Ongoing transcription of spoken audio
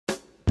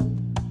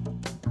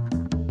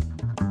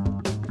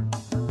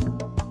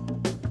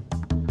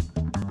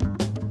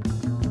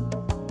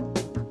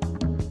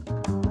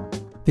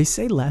They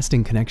say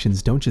lasting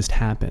connections don't just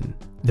happen,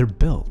 they're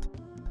built.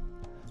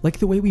 Like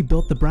the way we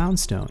built the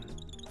Brownstone,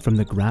 from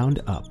the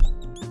ground up.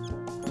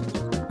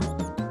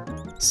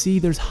 See,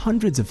 there's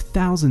hundreds of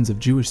thousands of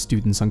Jewish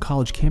students on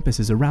college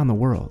campuses around the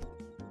world.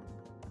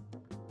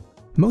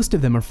 Most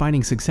of them are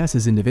finding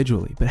successes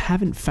individually, but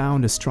haven't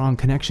found a strong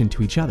connection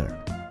to each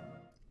other.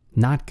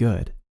 Not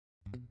good.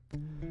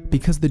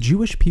 Because the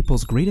Jewish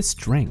people's greatest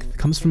strength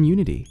comes from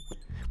unity.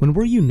 When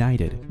we're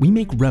united, we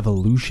make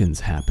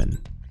revolutions happen.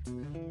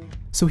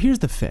 So here's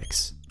the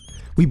fix.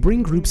 We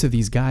bring groups of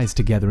these guys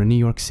together in New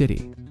York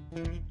City.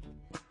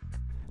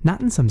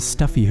 Not in some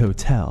stuffy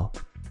hotel,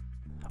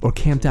 or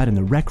camped out in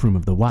the rec room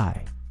of the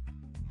Y,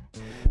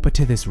 but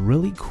to this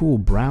really cool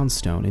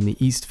brownstone in the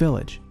East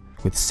Village,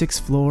 with 6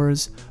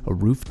 floors, a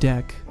roof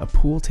deck, a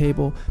pool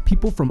table,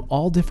 people from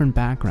all different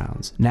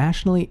backgrounds,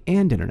 nationally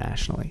and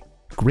internationally.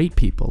 Great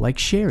people like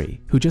Sherry,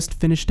 who just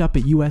finished up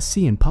at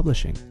USC in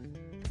publishing.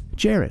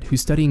 Jared,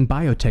 who's studying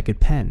biotech at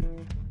Penn.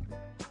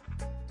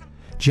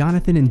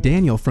 Jonathan and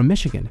Daniel from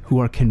Michigan, who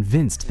are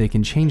convinced they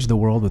can change the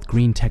world with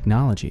green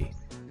technology.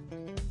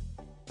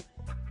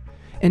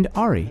 And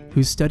Ari,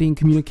 who's studying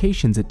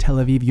communications at Tel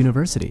Aviv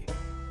University.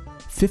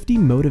 50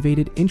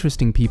 motivated,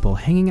 interesting people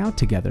hanging out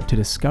together to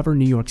discover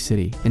New York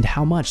City and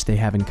how much they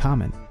have in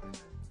common.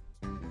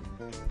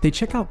 They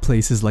check out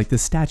places like the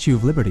Statue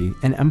of Liberty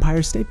and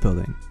Empire State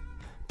Building,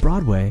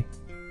 Broadway,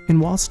 and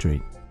Wall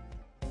Street.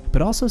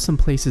 But also some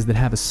places that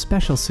have a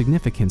special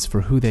significance for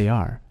who they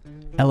are.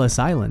 Ellis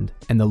Island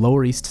and the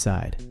Lower East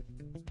Side.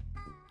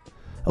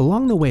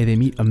 Along the way, they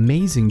meet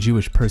amazing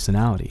Jewish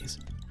personalities.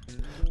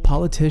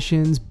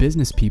 Politicians,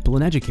 business people,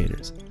 and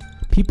educators.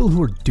 People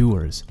who are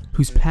doers,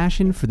 whose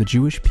passion for the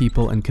Jewish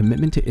people and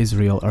commitment to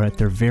Israel are at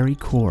their very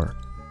core.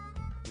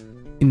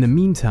 In the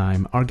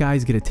meantime, our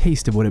guys get a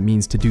taste of what it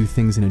means to do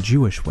things in a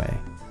Jewish way,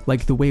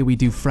 like the way we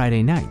do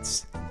Friday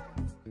nights.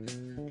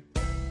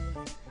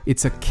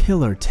 It's a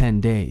killer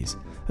 10 days.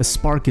 A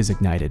spark is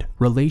ignited,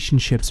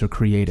 relationships are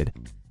created.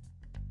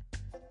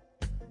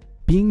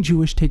 Being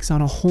Jewish takes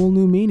on a whole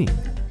new meaning.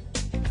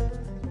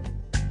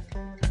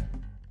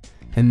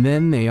 And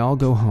then they all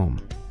go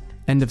home.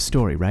 End of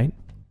story, right?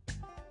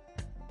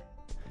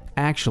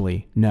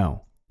 Actually,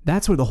 no.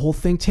 That's where the whole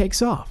thing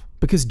takes off,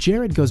 because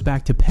Jared goes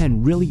back to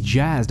Penn really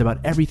jazzed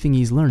about everything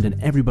he's learned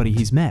and everybody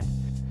he's met.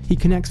 He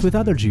connects with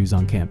other Jews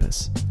on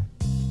campus.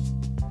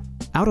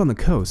 Out on the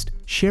coast,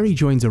 Sherry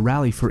joins a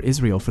rally for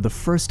Israel for the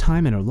first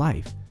time in her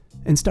life,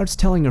 and starts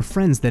telling her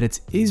friends that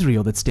it's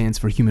Israel that stands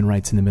for human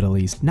rights in the Middle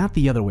East, not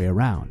the other way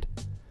around.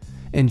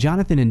 And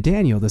Jonathan and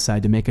Daniel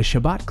decide to make a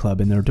Shabbat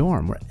club in their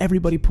dorm where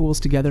everybody pools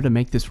together to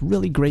make this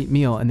really great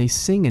meal, and they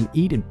sing and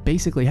eat and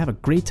basically have a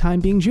great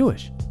time being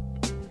Jewish.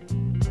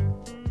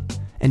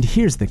 And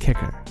here's the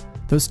kicker.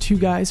 Those 2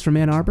 guys from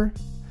Ann Arbor?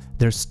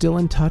 They're still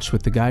in touch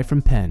with the guy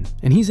from Penn,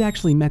 and he's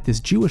actually met this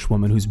Jewish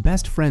woman who's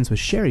best friends with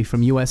Sherry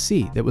from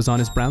USC that was on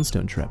his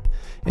Brownstone trip.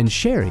 And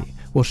Sherry,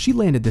 well, she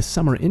landed this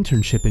summer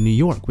internship in New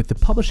York with the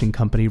publishing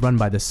company run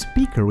by the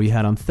speaker we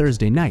had on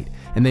Thursday night,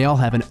 and they all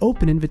have an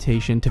open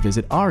invitation to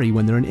visit Ari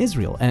when they're in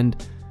Israel,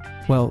 and,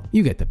 well,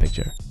 you get the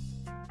picture.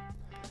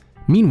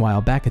 Meanwhile,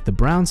 back at the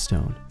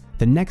Brownstone,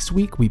 the next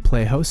week we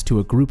play host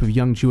to a group of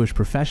young Jewish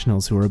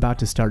professionals who are about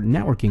to start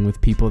networking with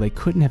people they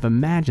couldn't have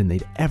imagined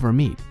they'd ever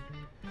meet.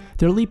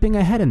 They're leaping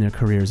ahead in their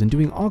careers and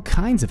doing all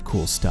kinds of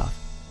cool stuff,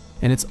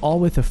 and it's all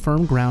with a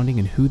firm grounding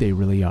in who they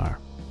really are.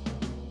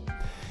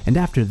 And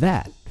after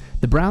that,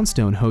 the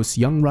Brownstone hosts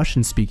young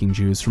Russian-speaking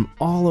Jews from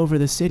all over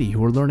the city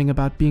who are learning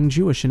about being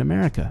Jewish in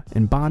America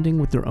and bonding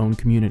with their own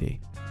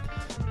community.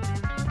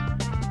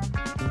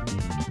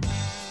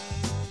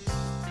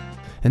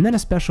 And then a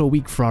special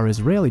week for our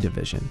Israeli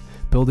division,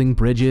 building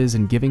bridges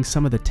and giving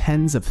some of the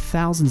tens of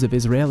thousands of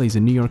Israelis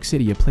in New York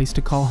City a place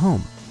to call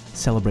home,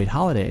 celebrate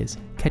holidays,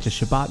 catch a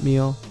Shabbat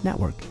meal,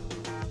 network.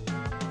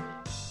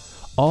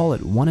 All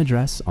at one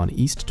address on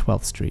East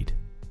 12th Street.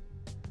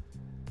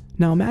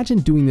 Now imagine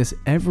doing this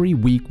every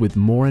week with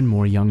more and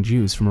more young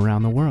Jews from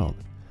around the world.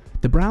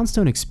 The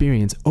Brownstone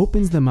experience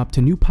opens them up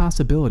to new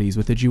possibilities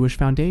with the Jewish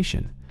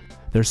Foundation.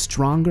 They're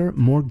stronger,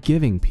 more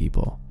giving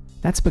people.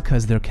 That's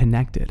because they're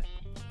connected.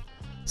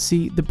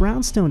 See, the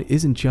Brownstone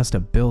isn't just a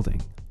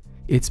building.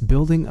 It's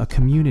building a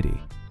community.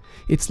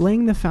 It's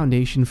laying the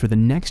foundation for the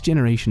next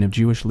generation of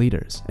Jewish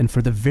leaders and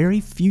for the very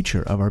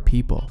future of our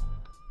people,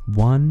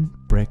 one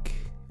brick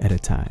at a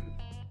time.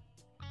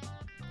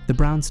 The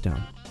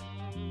Brownstone.